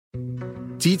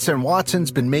Dietz and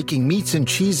Watson's been making meats and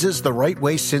cheeses the right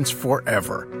way since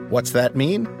forever. What's that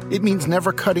mean? It means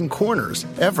never cutting corners,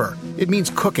 ever. It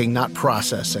means cooking, not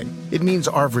processing. It means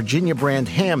our Virginia brand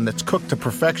ham that's cooked to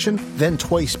perfection, then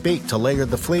twice baked to layer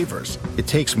the flavors. It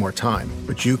takes more time,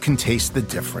 but you can taste the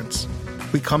difference.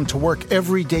 We come to work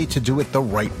every day to do it the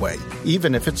right way,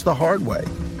 even if it's the hard way.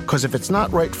 Because if it's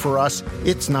not right for us,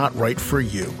 it's not right for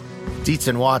you. Dietz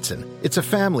and Watson, it's a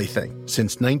family thing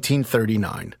since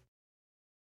 1939.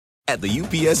 At the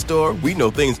UPS Store, we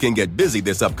know things can get busy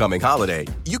this upcoming holiday.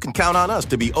 You can count on us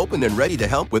to be open and ready to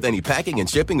help with any packing and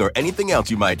shipping or anything else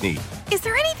you might need. Is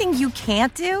there anything you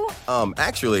can't do?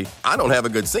 Actually, I don't have a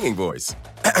good singing voice.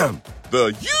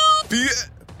 The UPS...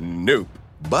 Nope.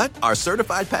 But our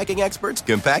certified packing experts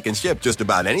can pack and ship just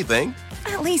about anything.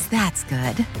 At least that's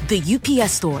good. The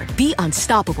UPS Store. Be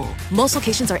unstoppable. Most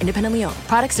locations are independently owned.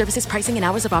 Product, services, pricing, and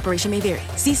hours of operation may vary.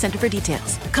 See Center for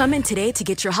details. Come in today to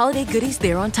get your holiday goodies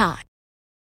there on time.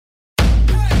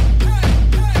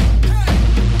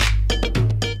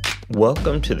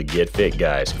 Welcome to the Get Fit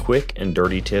Guys, quick and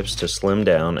dirty tips to slim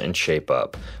down and shape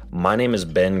up. My name is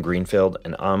Ben Greenfield,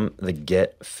 and I'm the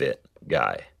Get Fit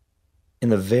Guy. In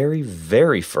the very,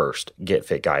 very first Get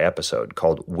Fit Guy episode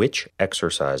called Which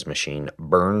Exercise Machine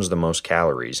Burns the Most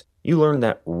Calories, you learned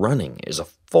that running is a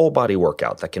full body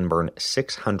workout that can burn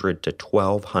 600 to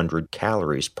 1,200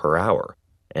 calories per hour.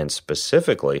 And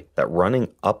specifically, that running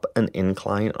up an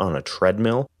incline on a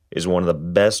treadmill is one of the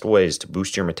best ways to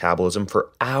boost your metabolism for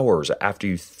hours after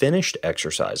you finished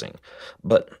exercising.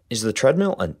 But is the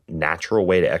treadmill a natural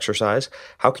way to exercise?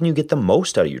 How can you get the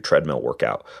most out of your treadmill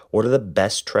workout? What are the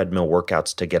best treadmill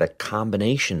workouts to get a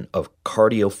combination of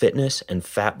cardio fitness and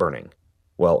fat burning?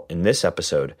 Well, in this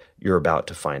episode, you're about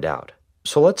to find out.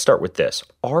 So let's start with this.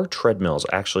 Are treadmills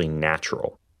actually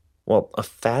natural? Well, a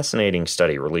fascinating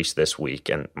study released this week,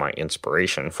 and my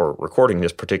inspiration for recording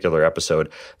this particular episode,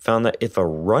 found that if a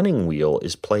running wheel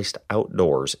is placed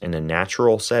outdoors in a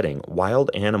natural setting, wild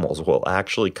animals will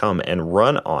actually come and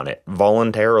run on it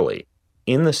voluntarily.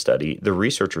 In the study, the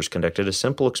researchers conducted a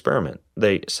simple experiment.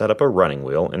 They set up a running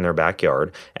wheel in their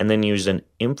backyard and then used an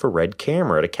infrared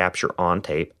camera to capture on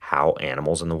tape how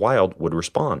animals in the wild would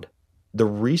respond. The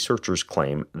researchers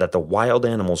claim that the wild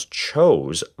animals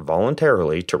chose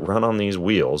voluntarily to run on these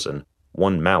wheels, and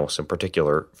one mouse in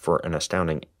particular, for an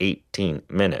astounding 18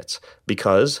 minutes,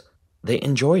 because they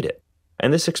enjoyed it.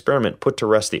 And this experiment put to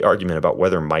rest the argument about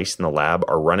whether mice in the lab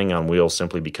are running on wheels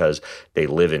simply because they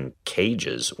live in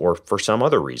cages or for some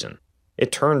other reason.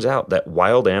 It turns out that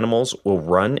wild animals will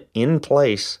run in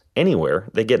place anywhere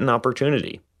they get an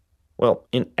opportunity. Well,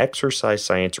 in exercise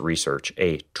science research,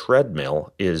 a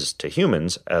treadmill is to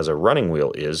humans as a running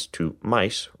wheel is to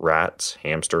mice, rats,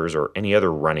 hamsters, or any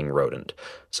other running rodent.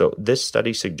 So this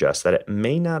study suggests that it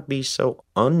may not be so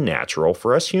unnatural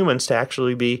for us humans to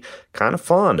actually be kind of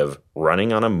fond of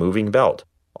running on a moving belt.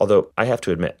 Although I have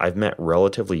to admit, I've met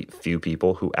relatively few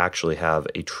people who actually have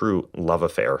a true love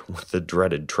affair with the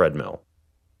dreaded treadmill.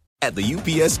 At the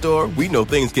UPS Store, we know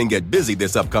things can get busy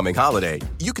this upcoming holiday.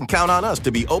 You can count on us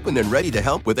to be open and ready to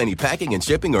help with any packing and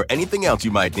shipping or anything else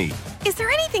you might need. Is there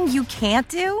anything you can't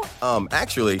do?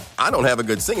 Actually, I don't have a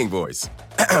good singing voice.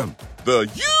 The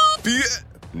UPS...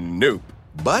 Nope.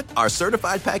 But our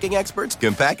certified packing experts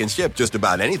can pack and ship just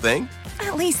about anything.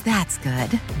 At least that's good.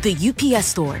 The UPS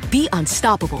Store. Be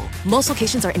unstoppable. Most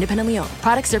locations are independently owned.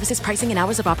 Product, services, pricing, and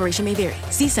hours of operation may vary.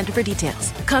 See Center for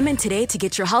details. Come in today to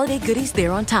get your holiday goodies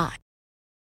there on time.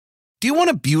 Do you want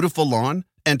a beautiful lawn?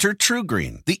 Enter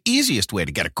TruGreen, the easiest way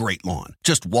to get a great lawn.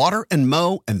 Just water and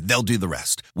mow, and they'll do the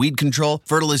rest. Weed control,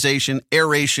 fertilization,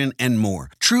 aeration, and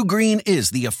more. TruGreen is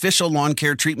the official lawn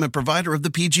care treatment provider of the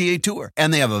PGA Tour,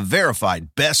 and they have a verified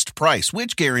best price,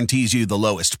 which guarantees you the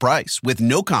lowest price with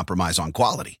no compromise on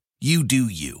quality. You do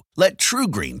you. Let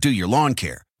TruGreen do your lawn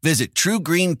care. Visit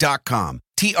TruGreen.com,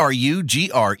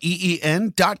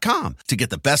 TruGreen.com, to get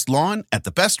the best lawn at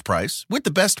the best price with the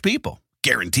best people.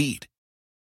 Guaranteed.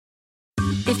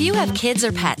 If you have kids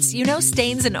or pets, you know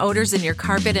stains and odors in your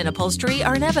carpet and upholstery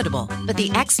are inevitable. But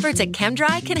the experts at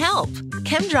ChemDry can help.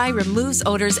 ChemDry removes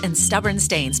odors and stubborn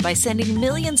stains by sending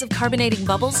millions of carbonating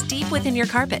bubbles deep within your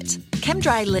carpet.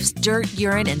 ChemDry lifts dirt,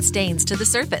 urine, and stains to the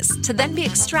surface to then be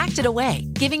extracted away,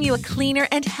 giving you a cleaner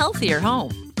and healthier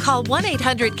home. Call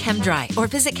 1-800-ChemDry or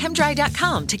visit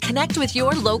ChemDry.com to connect with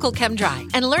your local ChemDry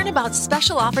and learn about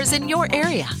special offers in your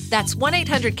area. That's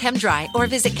 1-800-ChemDry or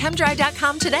visit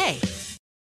ChemDry.com today.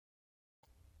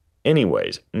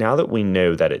 Anyways, now that we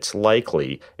know that it's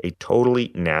likely a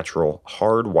totally natural,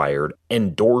 hardwired,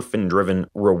 endorphin-driven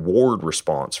reward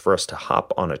response for us to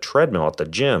hop on a treadmill at the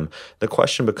gym, the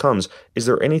question becomes, is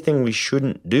there anything we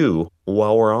shouldn't do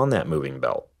while we're on that moving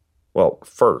belt? Well,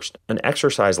 first, an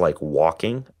exercise like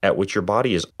walking, at which your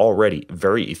body is already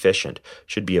very efficient,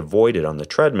 should be avoided on the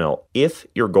treadmill if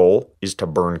your goal is to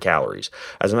burn calories.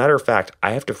 As a matter of fact,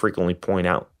 I have to frequently point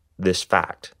out this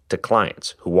fact to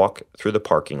clients who walk through the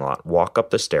parking lot, walk up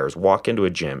the stairs, walk into a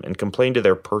gym, and complain to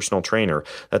their personal trainer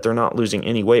that they're not losing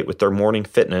any weight with their morning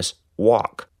fitness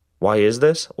walk. Why is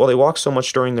this? Well, they walk so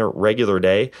much during their regular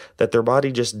day that their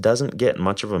body just doesn't get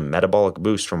much of a metabolic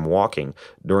boost from walking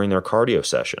during their cardio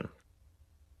session.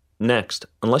 Next,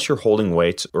 unless you're holding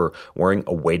weights or wearing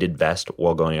a weighted vest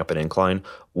while going up an incline,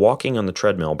 walking on the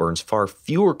treadmill burns far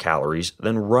fewer calories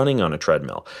than running on a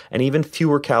treadmill, and even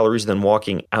fewer calories than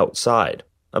walking outside.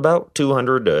 About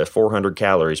 200 to 400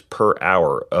 calories per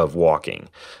hour of walking.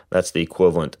 That's the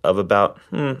equivalent of about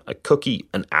a cookie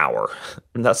an hour.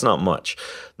 That's not much.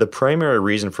 The primary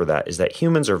reason for that is that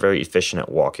humans are very efficient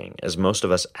at walking, as most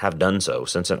of us have done so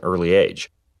since an early age.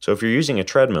 So if you're using a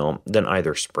treadmill, then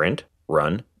either sprint,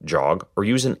 run, jog, or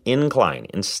use an incline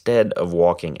instead of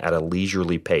walking at a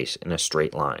leisurely pace in a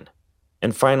straight line.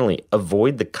 And finally,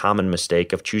 avoid the common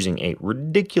mistake of choosing a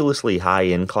ridiculously high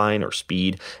incline or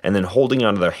speed and then holding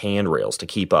onto their handrails to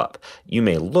keep up. You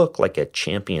may look like a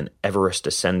champion Everest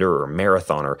ascender or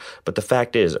marathoner, but the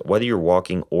fact is, whether you're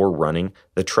walking or running,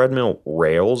 the treadmill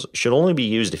rails should only be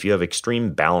used if you have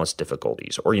extreme balance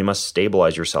difficulties or you must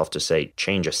stabilize yourself to, say,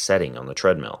 change a setting on the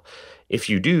treadmill. If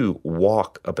you do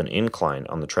walk up an incline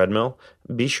on the treadmill,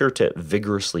 be sure to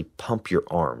vigorously pump your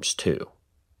arms too.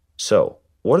 So,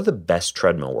 what are the best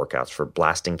treadmill workouts for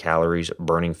blasting calories,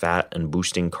 burning fat, and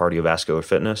boosting cardiovascular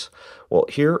fitness? Well,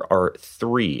 here are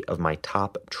 3 of my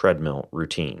top treadmill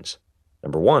routines.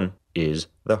 Number 1 is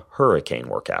the Hurricane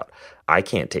workout. I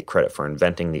can't take credit for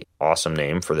inventing the awesome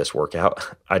name for this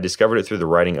workout. I discovered it through the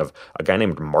writing of a guy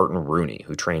named Martin Rooney,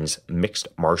 who trains mixed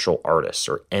martial artists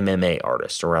or MMA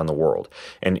artists around the world.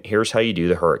 And here's how you do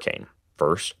the Hurricane.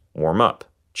 First, warm up.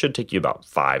 Should take you about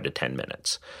 5 to 10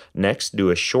 minutes. Next, do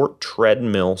a short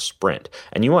treadmill sprint.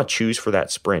 And you want to choose for that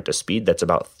sprint a speed that's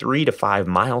about 3 to 5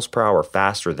 miles per hour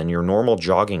faster than your normal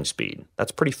jogging speed.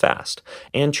 That's pretty fast.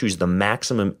 And choose the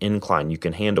maximum incline you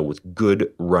can handle with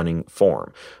good running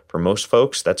form. For most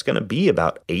folks, that's going to be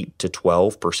about 8 to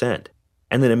 12%.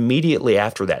 And then immediately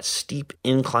after that steep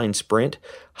incline sprint,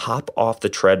 hop off the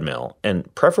treadmill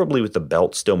and preferably with the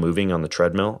belt still moving on the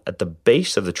treadmill. At the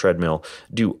base of the treadmill,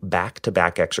 do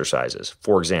back-to-back exercises.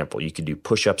 For example, you could do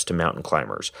push-ups to mountain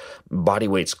climbers,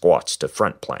 bodyweight squats to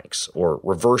front planks, or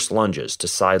reverse lunges to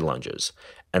side lunges.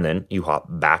 And then you hop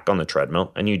back on the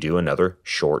treadmill and you do another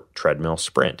short treadmill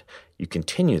sprint. You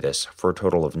continue this for a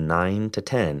total of 9 to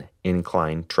 10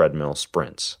 incline treadmill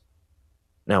sprints.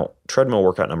 Now, treadmill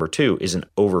workout number 2 is an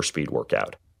overspeed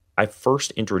workout. I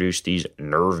first introduced these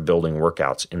nerve-building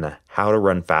workouts in the How to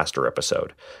Run Faster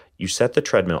episode. You set the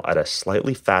treadmill at a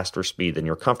slightly faster speed than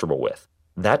you're comfortable with.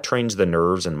 That trains the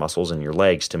nerves and muscles in your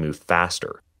legs to move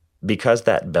faster. Because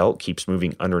that belt keeps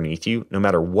moving underneath you, no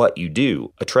matter what you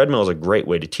do, a treadmill is a great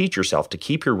way to teach yourself to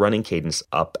keep your running cadence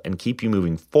up and keep you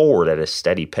moving forward at a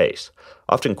steady pace,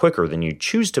 often quicker than you'd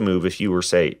choose to move if you were,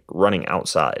 say, running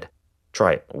outside.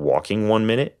 Try walking 1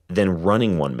 minute, then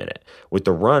running 1 minute, with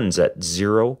the runs at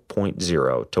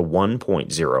 0.0 to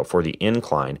 1.0 for the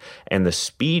incline and the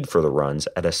speed for the runs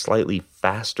at a slightly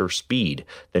faster speed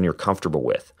than you're comfortable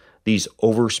with. These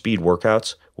overspeed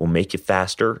workouts will make you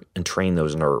faster and train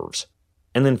those nerves.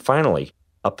 And then finally,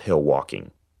 uphill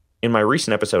walking. In my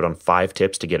recent episode on 5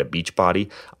 tips to get a beach body,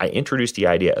 I introduced the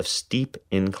idea of steep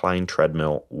incline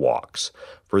treadmill walks.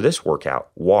 For this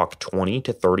workout, walk 20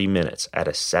 to 30 minutes at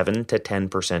a 7 to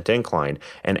 10% incline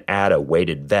and add a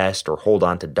weighted vest or hold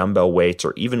on to dumbbell weights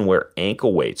or even wear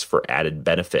ankle weights for added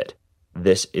benefit.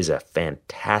 This is a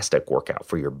fantastic workout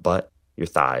for your butt, your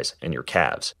thighs, and your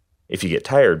calves. If you get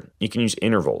tired, you can use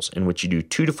intervals in which you do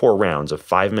 2 to 4 rounds of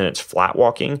 5 minutes flat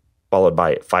walking followed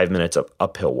by 5 minutes of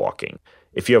uphill walking.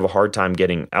 If you have a hard time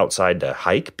getting outside to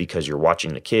hike because you're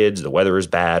watching the kids, the weather is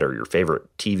bad, or your favorite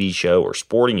TV show or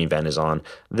sporting event is on,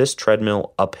 this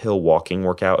treadmill uphill walking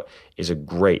workout is a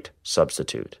great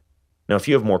substitute. Now, if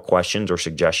you have more questions or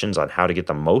suggestions on how to get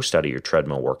the most out of your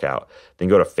treadmill workout, then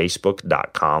go to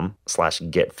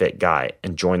facebook.com/getfitguy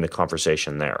and join the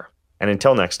conversation there. And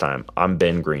until next time, I'm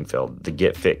Ben Greenfield, the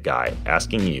Get Fit Guy,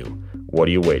 asking you, what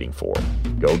are you waiting for?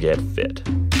 Go get fit.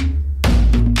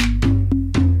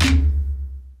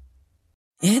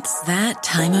 It's that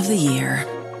time of the year.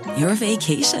 Your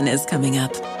vacation is coming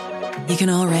up. You can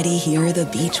already hear the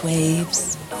beach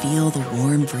waves, feel the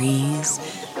warm breeze,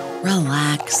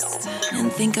 relax,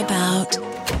 and think about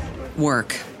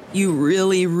work. You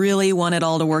really, really want it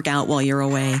all to work out while you're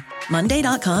away.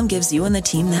 Monday.com gives you and the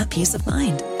team that peace of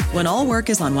mind. When all work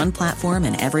is on one platform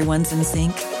and everyone's in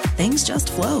sync, things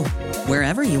just flow.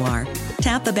 Wherever you are,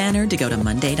 tap the banner to go to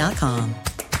Monday.com.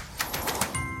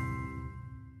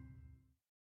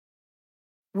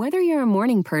 Whether you're a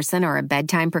morning person or a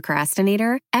bedtime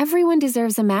procrastinator, everyone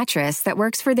deserves a mattress that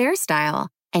works for their style.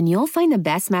 And you'll find the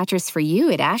best mattress for you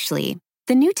at Ashley.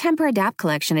 The new Tempur-Adapt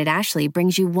collection at Ashley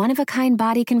brings you one-of-a-kind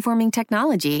body-conforming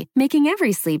technology, making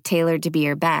every sleep tailored to be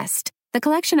your best. The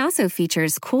collection also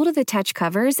features cool-to-the-touch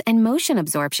covers and motion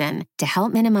absorption to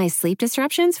help minimize sleep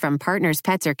disruptions from partners,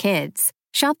 pets, or kids.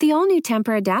 Shop the all-new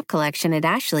Tempur-Adapt collection at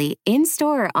Ashley,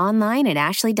 in-store or online at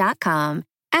ashley.com.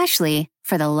 Ashley,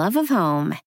 for the love of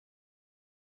home.